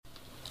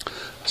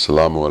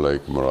Assalamu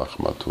alaikum wa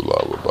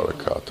rahmatullahi wa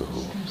barakatuhu.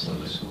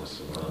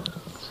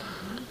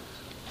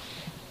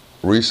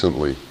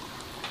 Recently,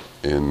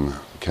 in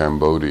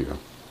Cambodia,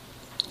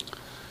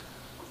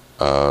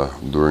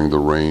 during the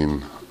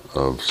reign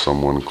of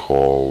someone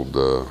called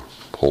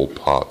Pol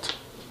Pot,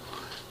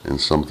 in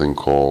something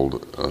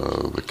called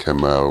the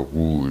Khmer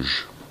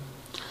Rouge.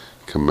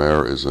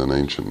 Khmer is an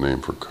ancient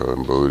name for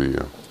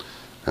Cambodia,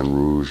 and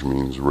Rouge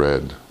means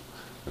red,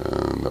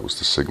 and that was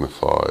to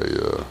signify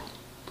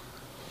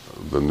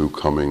the new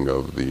coming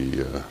of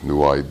the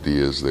new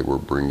ideas they were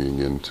bringing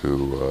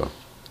into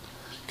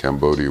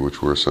Cambodia,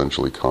 which were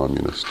essentially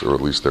communist, or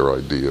at least their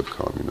idea of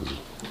communism.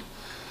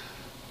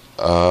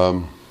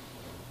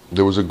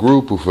 There was a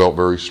group who felt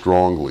very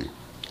strongly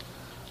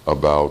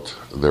about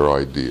their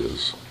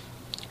ideas,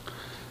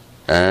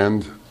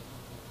 and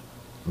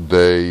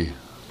they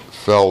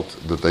felt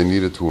that they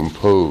needed to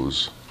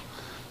impose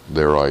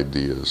their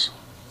ideas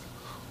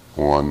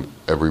on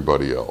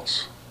everybody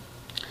else.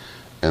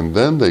 And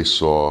then they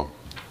saw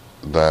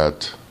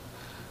that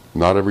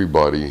not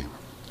everybody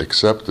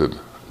accepted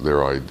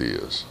their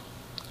ideas.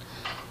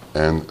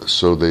 And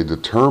so they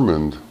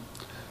determined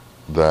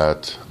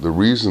that the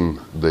reason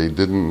they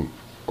didn't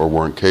or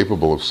weren't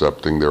capable of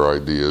accepting their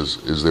ideas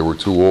is they were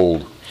too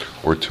old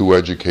or too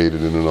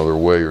educated in another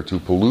way or too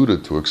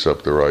polluted to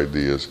accept their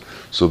ideas.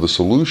 So the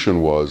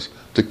solution was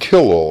to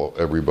kill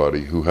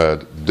everybody who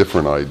had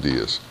different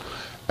ideas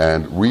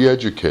and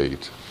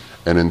re-educate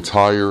an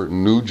entire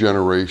new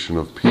generation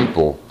of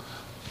people,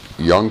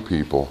 young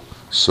people,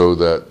 so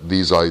that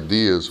these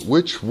ideas,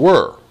 which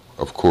were,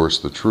 of course,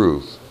 the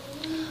truth,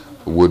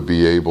 would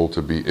be able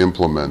to be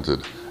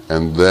implemented,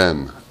 and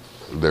then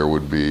there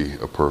would be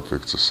a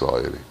perfect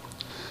society.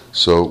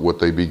 So what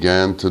they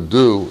began to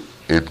do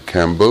in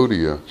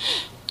Cambodia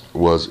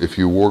was, if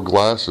you wore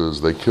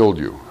glasses, they killed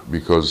you,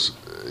 because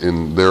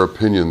in their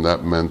opinion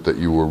that meant that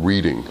you were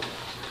reading.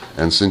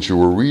 And since you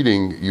were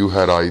reading, you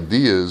had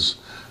ideas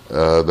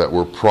that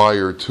were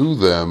prior to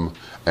them,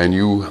 and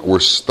you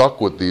were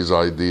stuck with these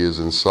ideas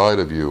inside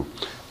of you,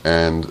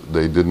 and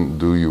they didn't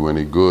do you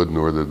any good,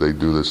 nor did they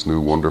do this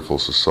new wonderful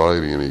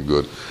society any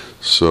good.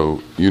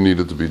 So you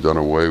needed to be done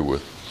away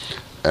with.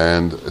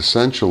 And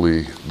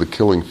essentially, the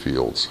killing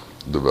fields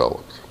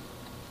developed.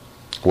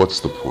 What's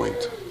the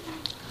point?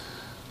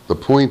 The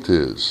point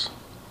is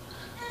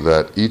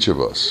that each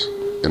of us,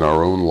 in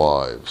our own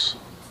lives,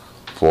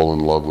 fall in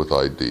love with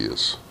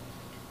ideas.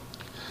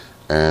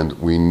 And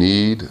we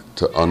need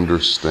to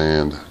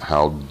understand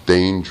how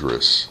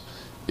dangerous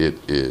it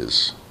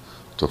is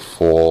to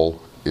fall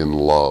in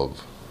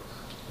love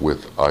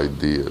with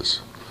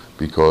ideas.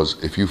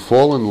 Because if you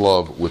fall in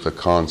love with a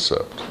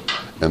concept,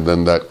 and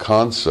then that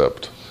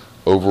concept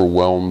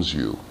overwhelms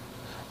you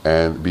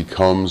and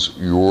becomes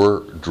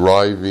your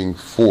driving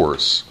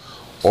force,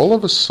 all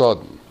of a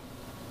sudden,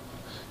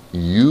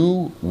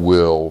 you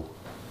will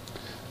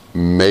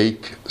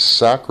make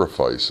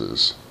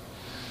sacrifices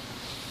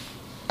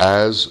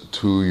as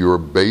to your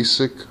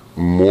basic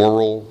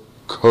moral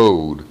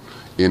code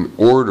in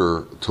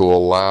order to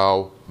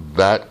allow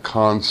that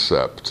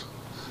concept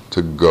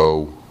to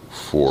go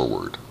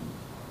forward.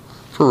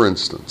 For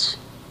instance,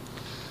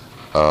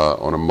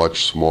 on a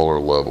much smaller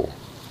level,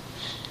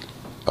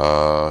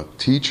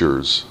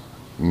 teachers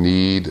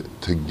need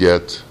to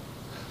get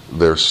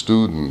their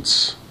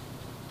students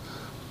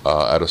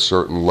at a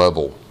certain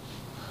level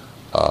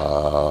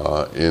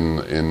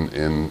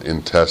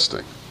in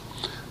testing.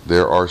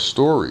 There are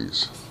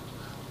stories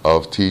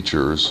of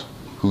teachers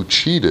who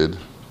cheated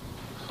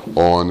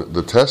on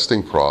the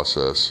testing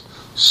process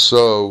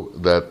so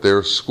that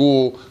their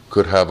school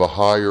could have a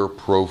higher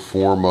pro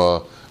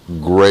forma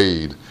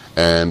grade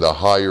and a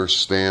higher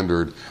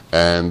standard,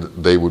 and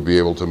they would be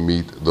able to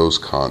meet those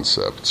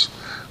concepts.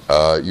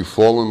 You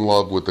fall in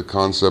love with the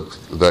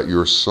concept that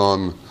your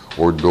son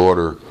or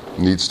daughter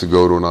needs to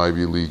go to an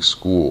Ivy League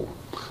school.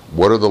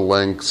 What are the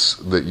lengths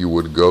that you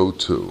would go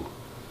to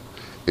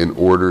in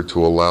order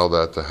to allow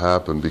that to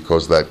happen?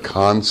 Because that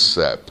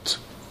concept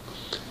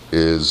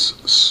is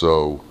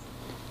so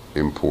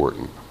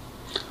important.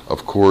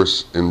 Of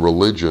course, in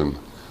religion,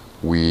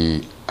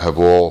 we have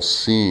all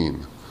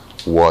seen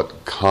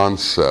what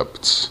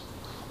concepts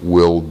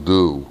will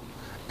do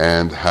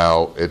and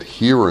how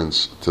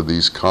adherence to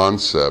these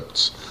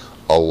concepts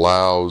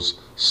allows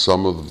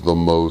some of the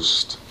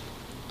most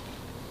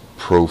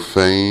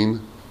profane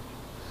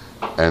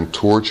and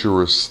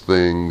torturous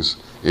things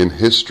in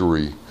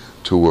history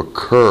to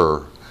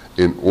occur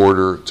in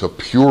order to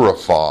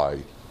purify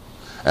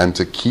and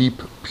to keep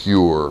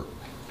pure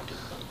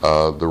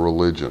the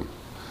religion.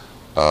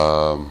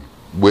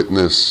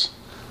 Witness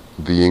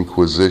the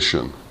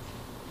Inquisition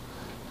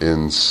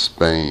in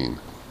Spain.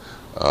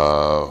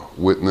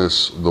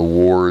 Witness the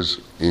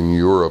wars in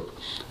Europe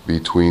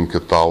between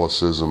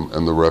Catholicism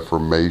and the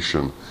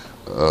Reformation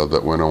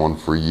that went on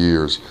for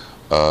years.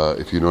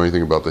 If you know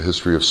anything about the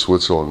history of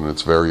Switzerland and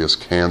its various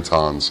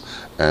cantons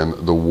and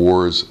the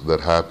wars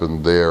that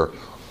happened there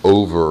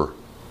over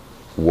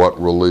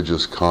what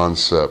religious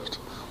concept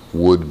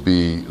would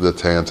be the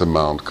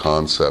tantamount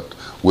concept,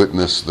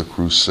 witnessed the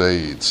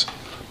Crusades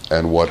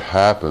and what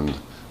happened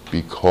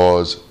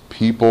because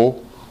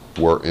people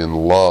were in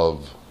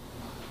love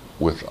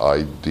with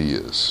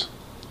ideas.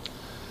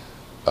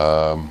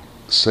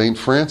 St.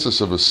 Francis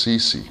of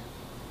Assisi,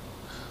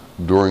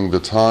 during the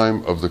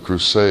time of the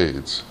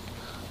Crusades,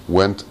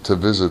 went to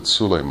visit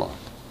Suleiman.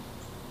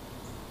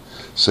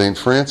 St.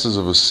 Francis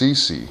of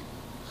Assisi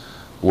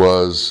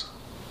was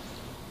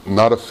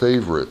not a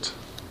favorite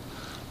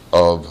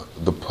of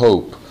the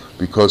Pope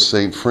because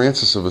St.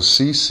 Francis of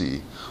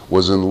Assisi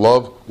was in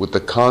love with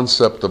the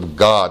concept of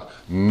God,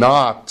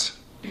 not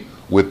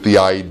with the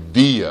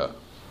idea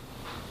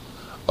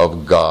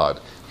of God.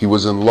 He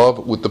was in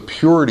love with the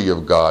purity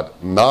of God,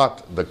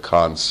 not the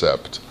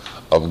concept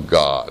of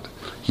God.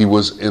 He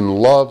was in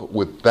love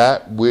with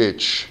that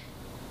which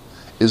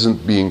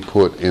isn't being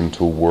put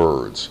into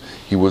words.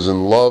 He was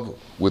in love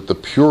with the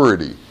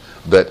purity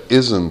that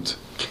isn't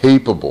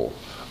capable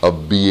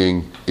of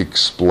being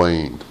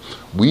explained.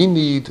 We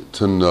need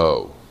to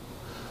know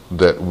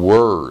that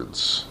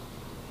words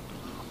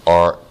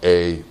are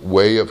a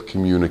way of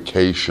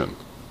communication,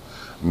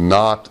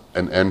 not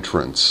an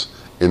entrance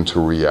into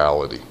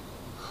reality.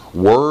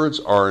 Words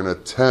are an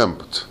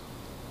attempt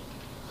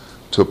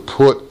to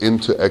put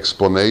into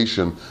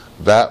explanation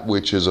that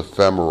which is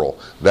ephemeral,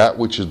 that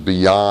which is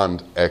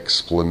beyond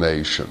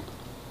explanation.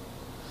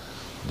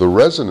 The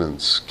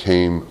resonance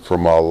came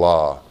from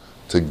Allah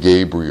to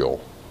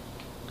Gabriel,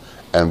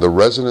 and the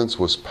resonance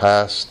was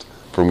passed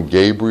from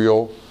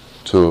Gabriel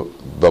to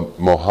the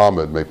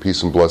Muhammad, may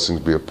peace and blessings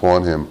be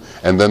upon him,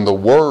 and then the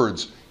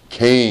words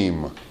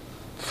came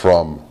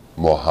from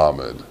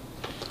Muhammad.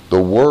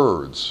 The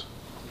words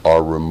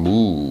are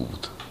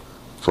removed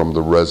from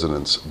the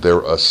resonance.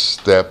 They're a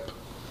step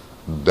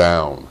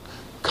down.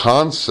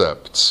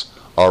 Concepts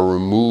are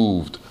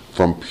removed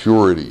from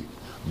purity.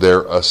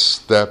 They're a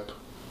step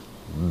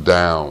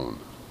down.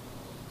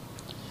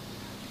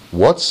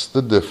 What's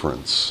the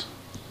difference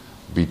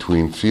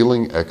between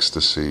feeling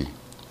ecstasy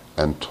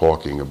and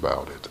talking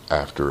about it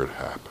after it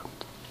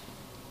happened?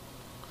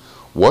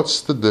 What's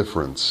the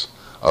difference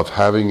of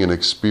having an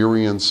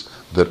experience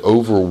that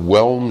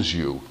overwhelms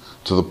you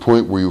to the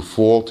point where you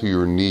fall to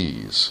your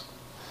knees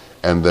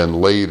and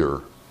then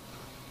later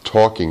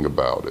talking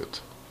about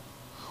it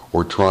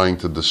or trying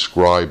to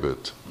describe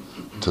it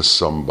to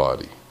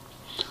somebody?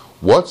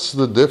 What's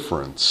the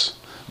difference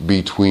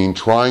between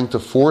trying to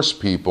force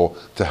people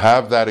to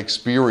have that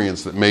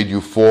experience that made you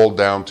fall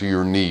down to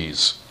your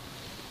knees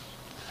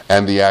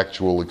and the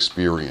actual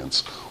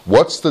experience?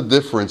 What's the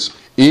difference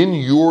in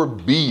your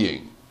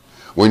being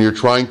when you're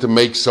trying to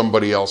make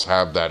somebody else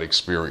have that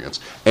experience?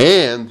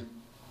 And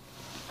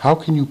how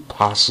can you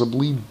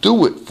possibly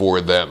do it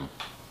for them?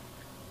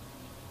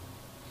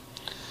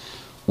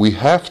 We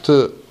have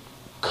to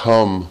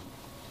come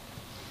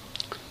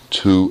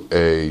to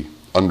a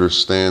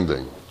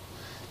understanding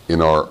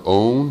in our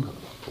own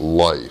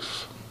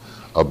life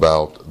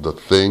about the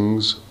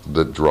things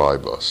that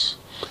drive us.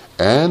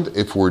 And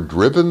if we're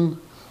driven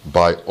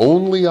by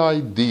only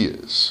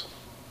ideas,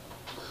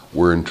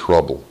 we're in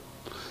trouble,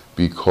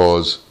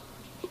 because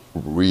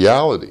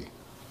reality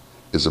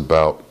is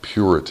about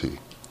purity,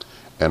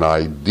 and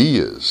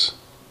ideas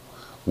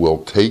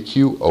will take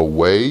you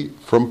away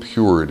from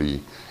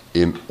purity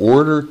in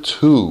order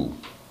to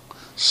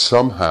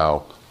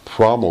somehow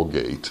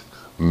promulgate,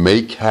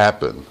 make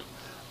happen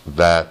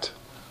that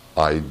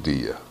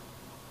idea.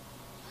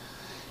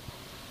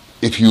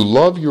 If you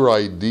love your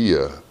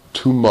idea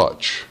too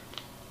much,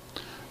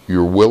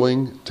 you're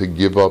willing to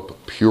give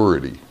up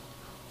purity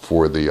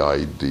for the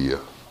idea.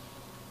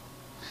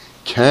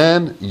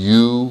 Can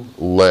you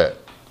let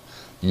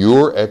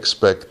your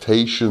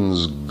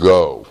expectations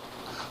go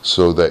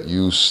so that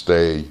you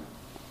stay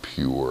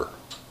pure?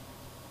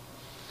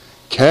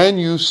 Can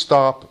you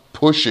stop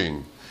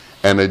pushing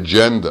an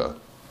agenda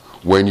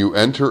when you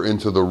enter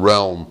into the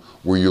realm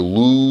where you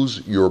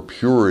lose your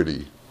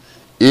purity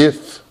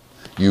if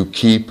you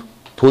keep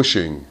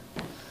pushing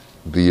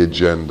the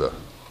agenda?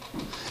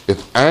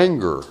 If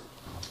anger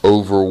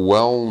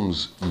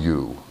overwhelms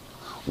you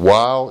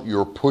while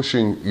you're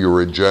pushing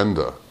your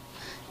agenda,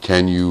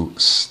 can you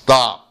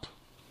stop?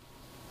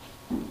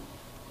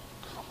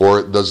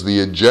 Or does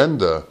the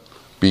agenda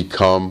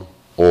become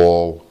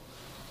all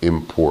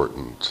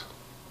important?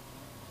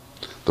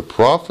 The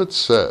prophet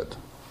said,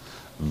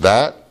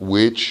 that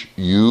which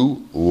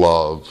you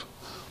love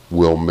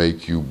will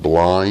make you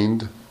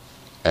blind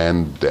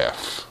and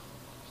deaf.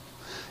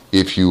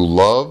 If you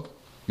love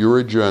your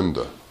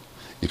agenda,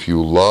 if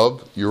you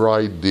love your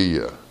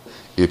idea,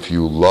 if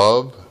you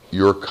love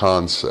your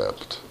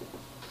concept,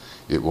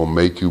 it will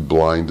make you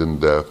blind and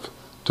deaf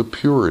to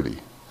purity.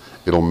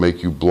 It'll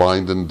make you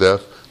blind and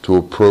deaf to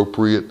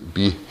appropriate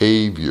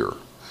behavior.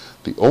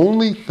 The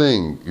only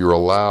thing you're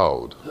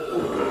allowed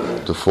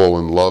to fall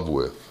in love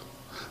with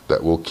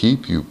that will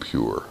keep you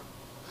pure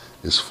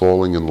is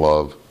falling in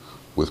love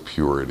with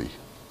purity,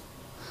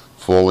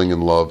 falling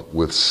in love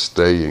with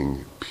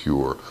staying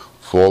pure,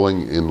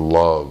 falling in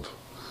love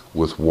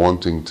with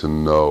wanting to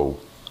know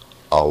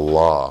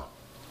Allah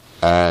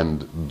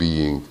and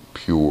being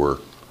pure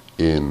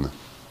in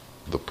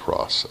the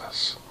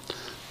process.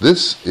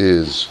 This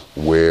is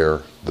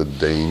where the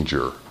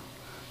danger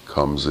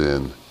comes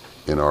in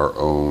our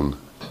own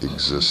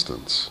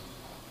existence.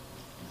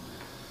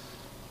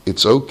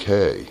 It's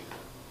okay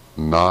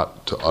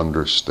not to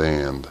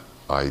understand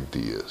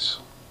ideas.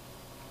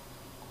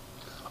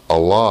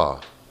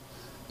 Allah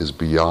is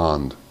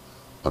beyond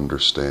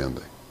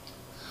understanding.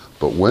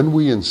 But when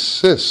we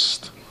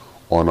insist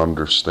on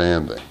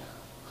understanding,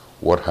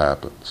 what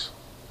happens?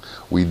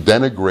 We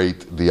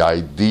denigrate the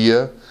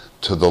idea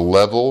to the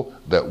level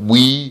that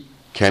we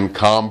can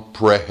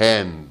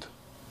comprehend.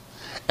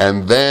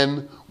 And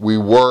then we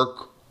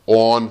work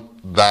on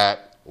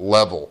that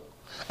level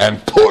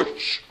and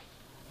push.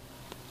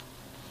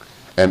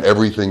 And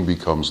everything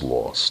becomes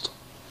lost.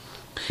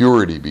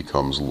 Purity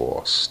becomes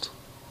lost.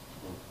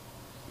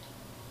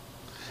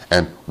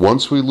 And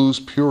once we lose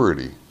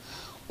purity,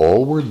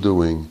 all we're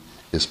doing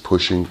is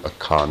pushing a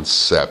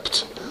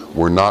concept.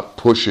 We're not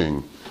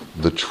pushing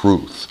the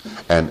truth.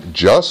 And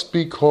just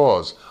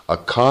because a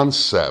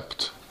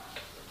concept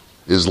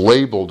is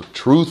labeled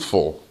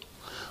truthful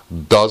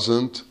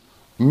doesn't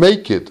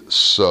make it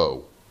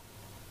so.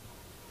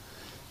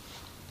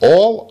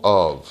 All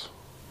of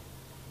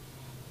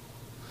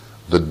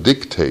the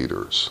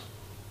dictators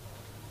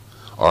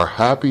are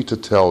happy to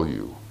tell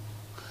you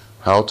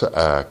how to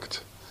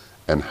act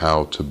and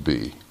how to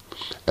be.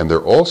 And they're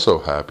also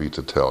happy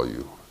to tell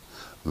you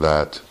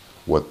that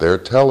what they're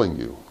telling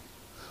you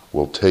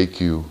will take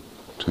you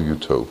to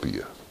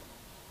utopia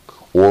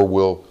or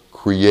will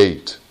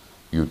create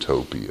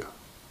utopia.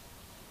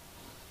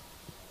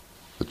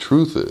 The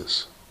truth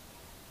is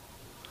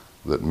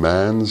that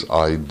man's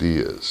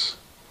ideas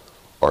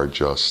are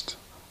just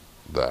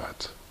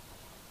that.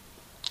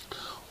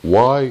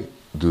 Why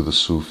do the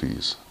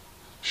Sufis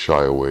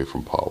shy away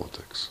from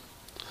politics?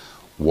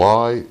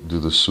 Why do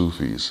the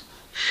Sufis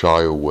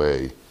shy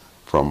away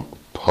from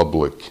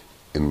public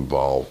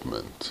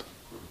involvement?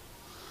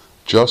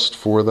 Just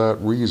for that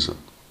reason.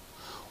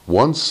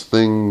 Once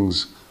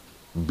things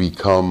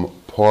become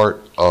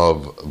part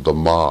of the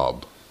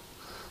mob,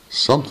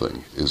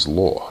 something is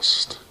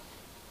lost.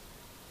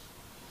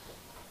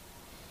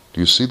 Do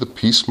you see the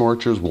peace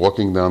marchers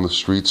walking down the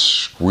streets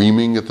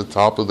screaming at the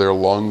top of their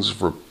lungs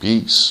for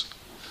peace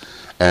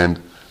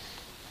and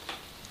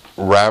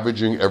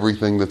ravaging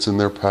everything that's in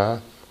their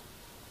path?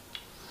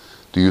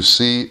 Do you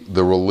see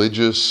the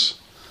religious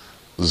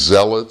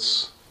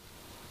zealots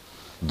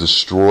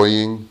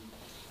destroying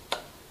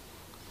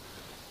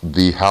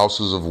the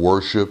houses of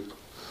worship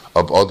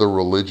of other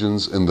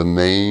religions in the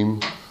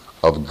name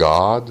of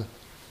God?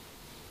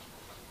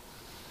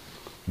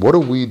 What do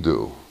we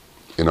do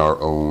in our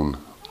own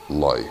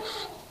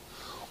life?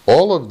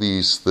 All of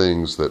these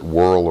things that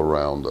whirl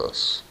around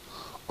us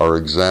are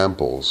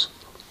examples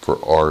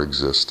for our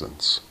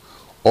existence.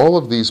 All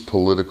of these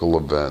political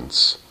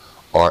events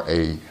are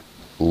a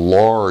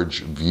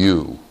large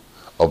view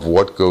of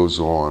what goes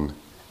on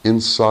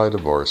inside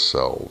of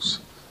ourselves,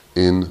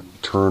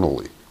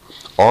 internally.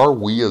 Are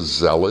we a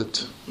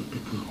zealot?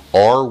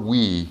 Are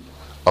we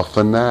a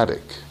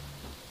fanatic?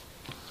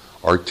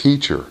 Our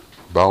teacher,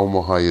 Baal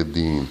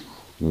Muhayyadeen,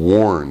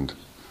 warned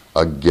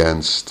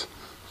against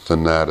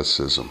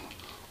fanaticism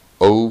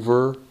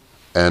over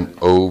and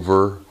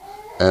over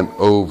and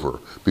over.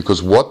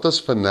 Because what does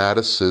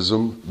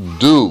fanaticism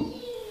do?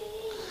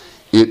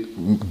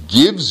 It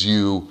gives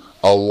you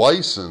a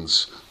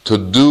license to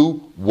do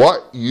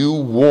what you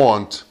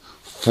want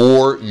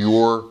for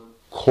your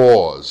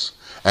cause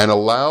and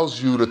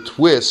allows you to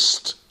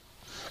twist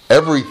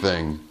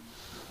everything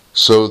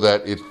so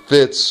that it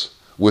fits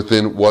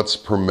within what's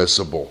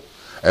permissible.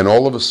 And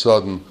all of a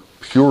sudden,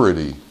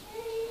 purity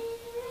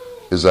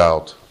is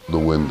out the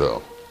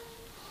window.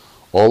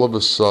 All of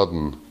a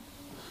sudden,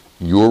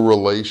 your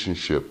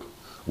relationship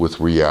with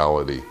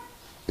reality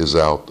is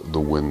out the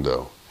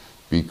window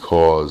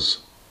because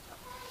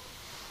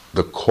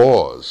the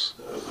cause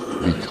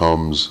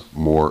becomes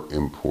more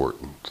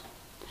important.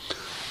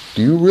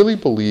 Do you really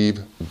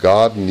believe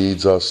God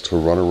needs us to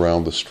run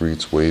around the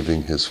streets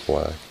waving his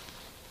flag?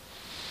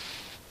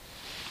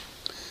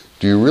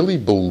 Do you really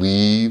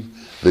believe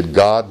that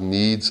God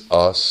needs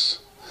us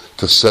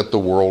to set the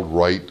world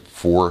right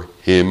for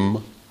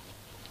him?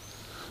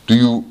 Do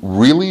you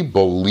really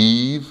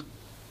believe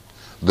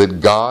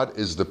that God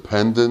is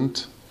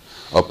dependent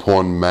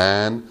upon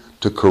man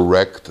to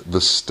correct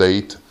the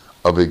state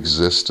of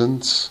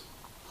existence?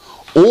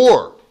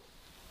 Or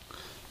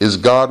is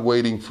God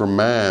waiting for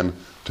man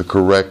to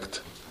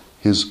correct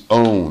his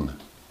own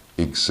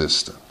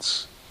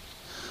existence?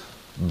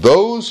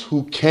 Those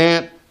who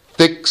can't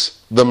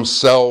fix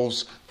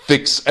themselves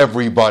fix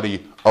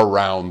everybody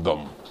around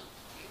them.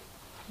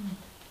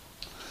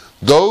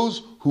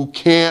 Those who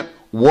can't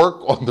work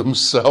on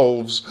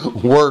themselves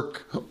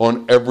work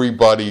on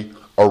everybody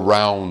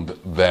around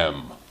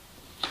them.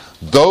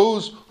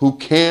 Those who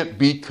can't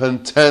be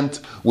content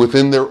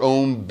within their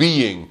own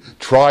being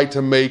try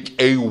to make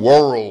a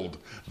world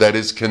that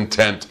is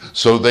content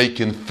so they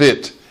can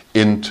fit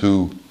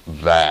into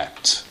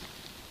that.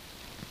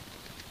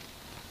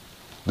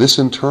 This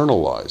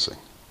internalizing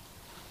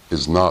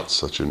is not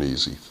such an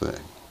easy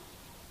thing.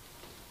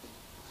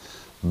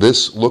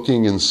 This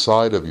looking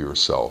inside of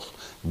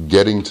yourself,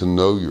 getting to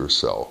know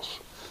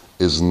yourself,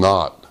 is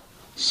not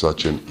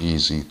such an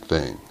easy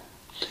thing.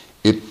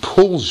 It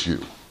pulls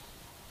you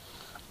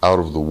out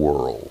of the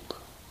world.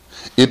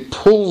 It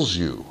pulls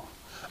you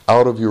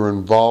out of your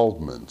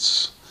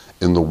involvements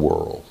in the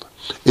world.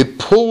 It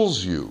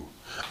pulls you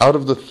out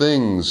of the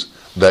things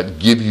that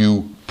give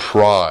you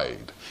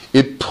pride.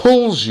 It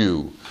pulls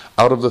you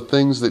out of the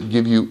things that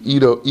give you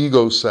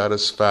ego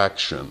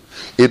satisfaction.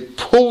 It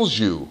pulls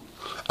you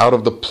out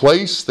of the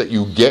place that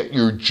you get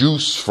your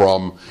juice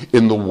from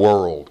in the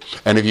world.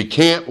 And if you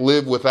can't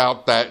live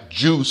without that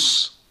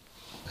juice,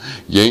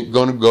 you ain't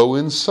going to go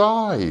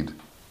inside,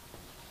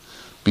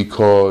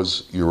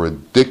 because you're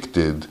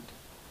addicted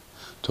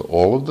to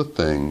all of the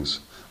things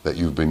that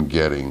you've been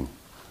getting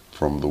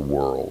from the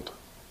world.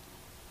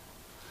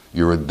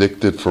 You're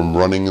addicted from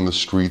running in the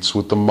streets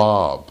with the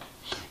mob.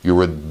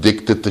 You're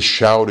addicted to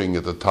shouting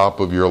at the top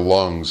of your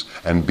lungs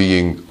and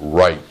being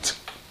right.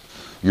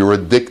 You're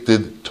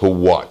addicted to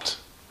what?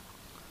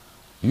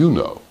 You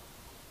know.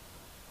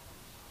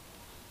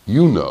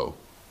 You know.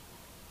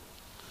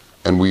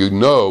 And we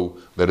know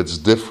that it's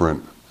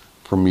different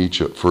for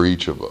each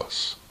of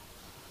us.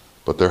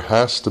 But there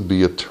has to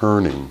be a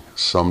turning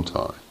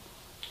sometime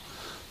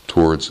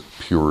towards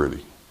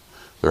purity.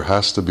 There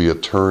has to be a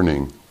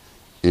turning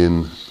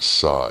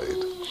inside.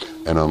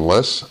 And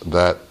unless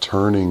that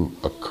turning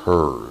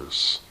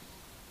occurs,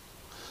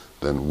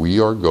 then we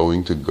are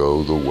going to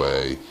go the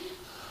way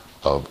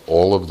of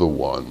all of the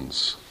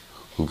ones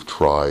who've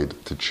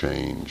tried to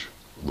change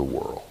the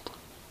world.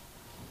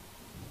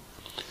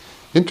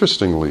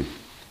 Interestingly,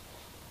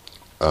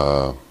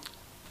 the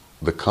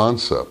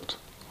concept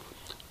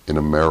in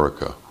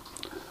America,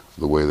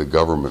 the way the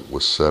government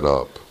was set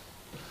up,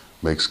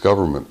 makes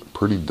government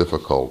pretty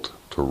difficult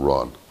to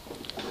run.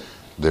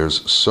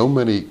 There's so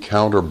many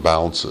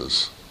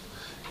counterbalances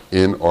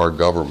in our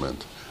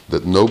government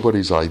that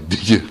nobody's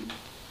idea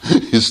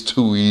is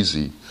too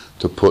easy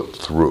to put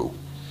through.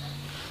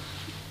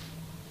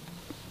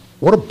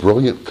 What a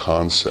brilliant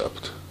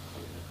concept.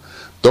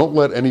 Don't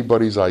let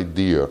anybody's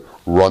idea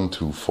run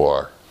too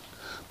far,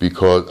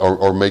 because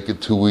or make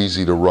it too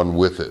easy to run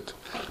with it.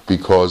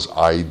 Because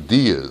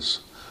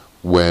ideas,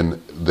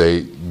 when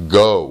they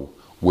go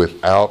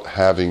without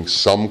having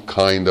some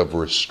kind of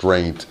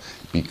restraint,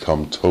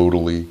 become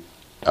totally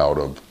out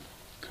of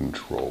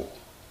control.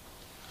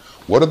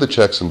 What are the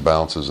checks and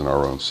balances in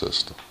our own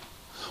system?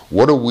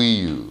 What do we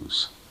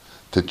use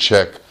to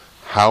check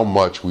how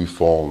much we've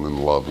fallen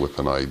in love with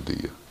an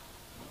idea?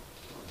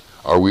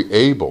 Are we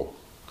able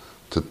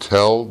to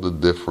tell the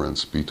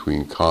difference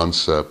between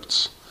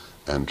concepts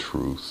and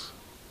truth?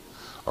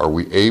 Are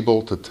we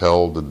able to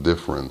tell the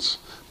difference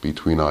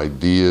between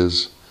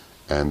ideas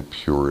and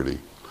purity?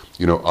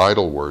 You know,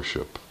 idol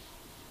worship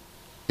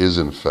is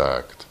in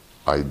fact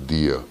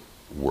idea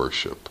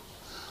worship.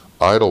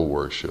 Idol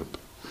worship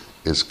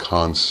is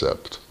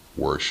concept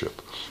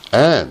worship.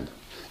 And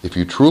if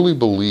you truly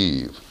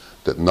believe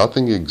that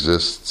nothing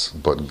exists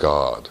but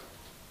God,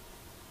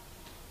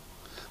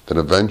 then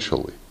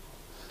eventually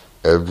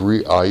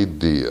every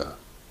idea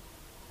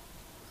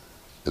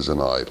is an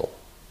idol.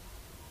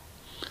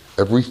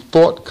 Every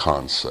thought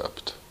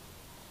concept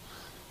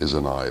is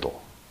an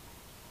idol.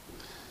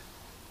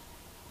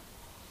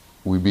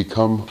 We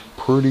become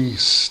pretty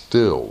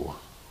still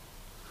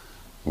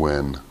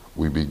when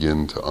we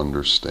begin to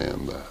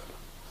understand that.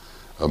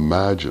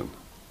 Imagine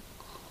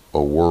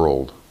a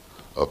world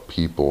of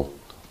people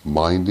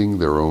minding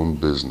their own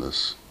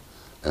business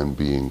and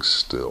being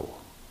still.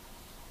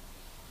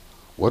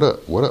 What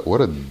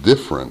a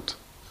different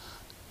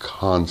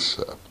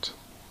concept.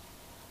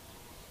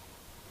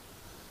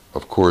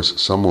 Of course,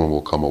 someone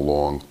will come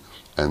along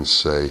and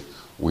say,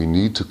 we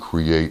need to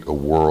create a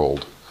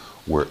world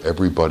where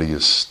everybody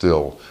is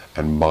still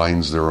and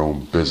minds their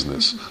own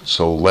business.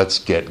 So let's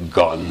get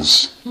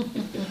guns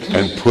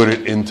and put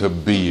it into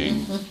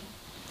being.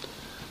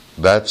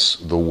 That's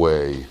the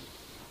way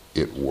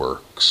it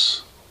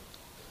works.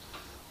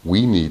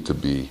 We need to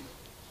be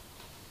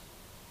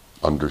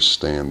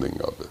understanding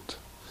of it.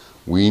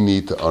 We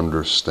need to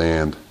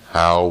understand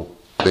how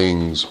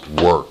things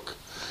work.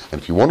 And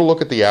if you want to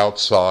look at the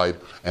outside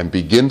and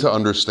begin to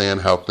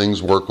understand how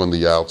things work on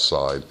the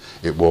outside,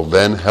 it will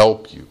then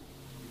help you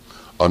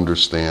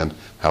understand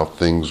how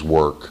things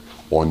work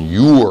on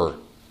your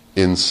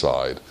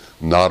inside,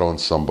 not on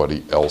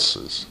somebody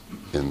else's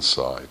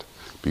inside.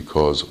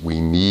 Because we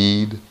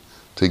need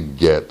to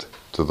get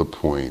to the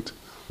point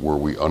where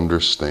we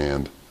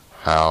understand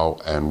how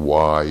and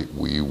why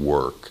we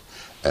work.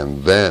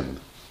 And then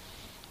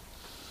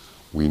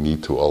we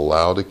need to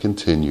allow to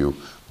continue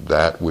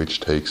that which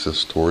takes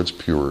us towards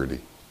purity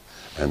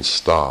and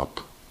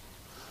stop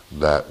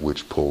that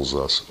which pulls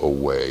us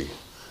away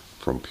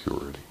from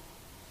purity.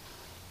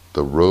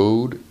 The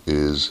road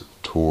is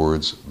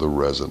towards the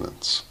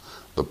resonance.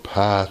 The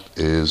path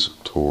is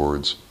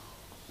towards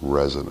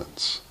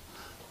resonance.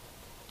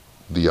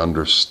 The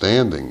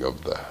understanding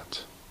of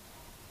that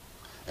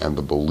And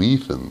the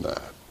belief in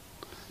that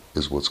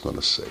is what's going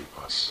to save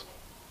us.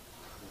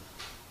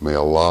 May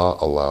Allah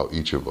allow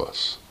each of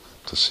us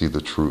to see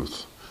the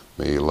truth.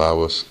 May He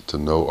allow us to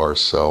know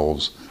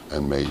ourselves,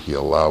 and may He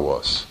allow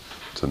us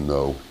to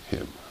know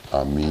Him.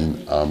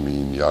 Ameen,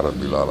 Ameen, Ya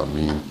Rabbil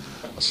Alameen.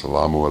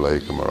 Assalamu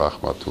alaikum wa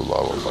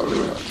rahmatullahi wa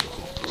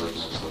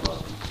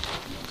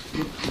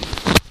barakatuh.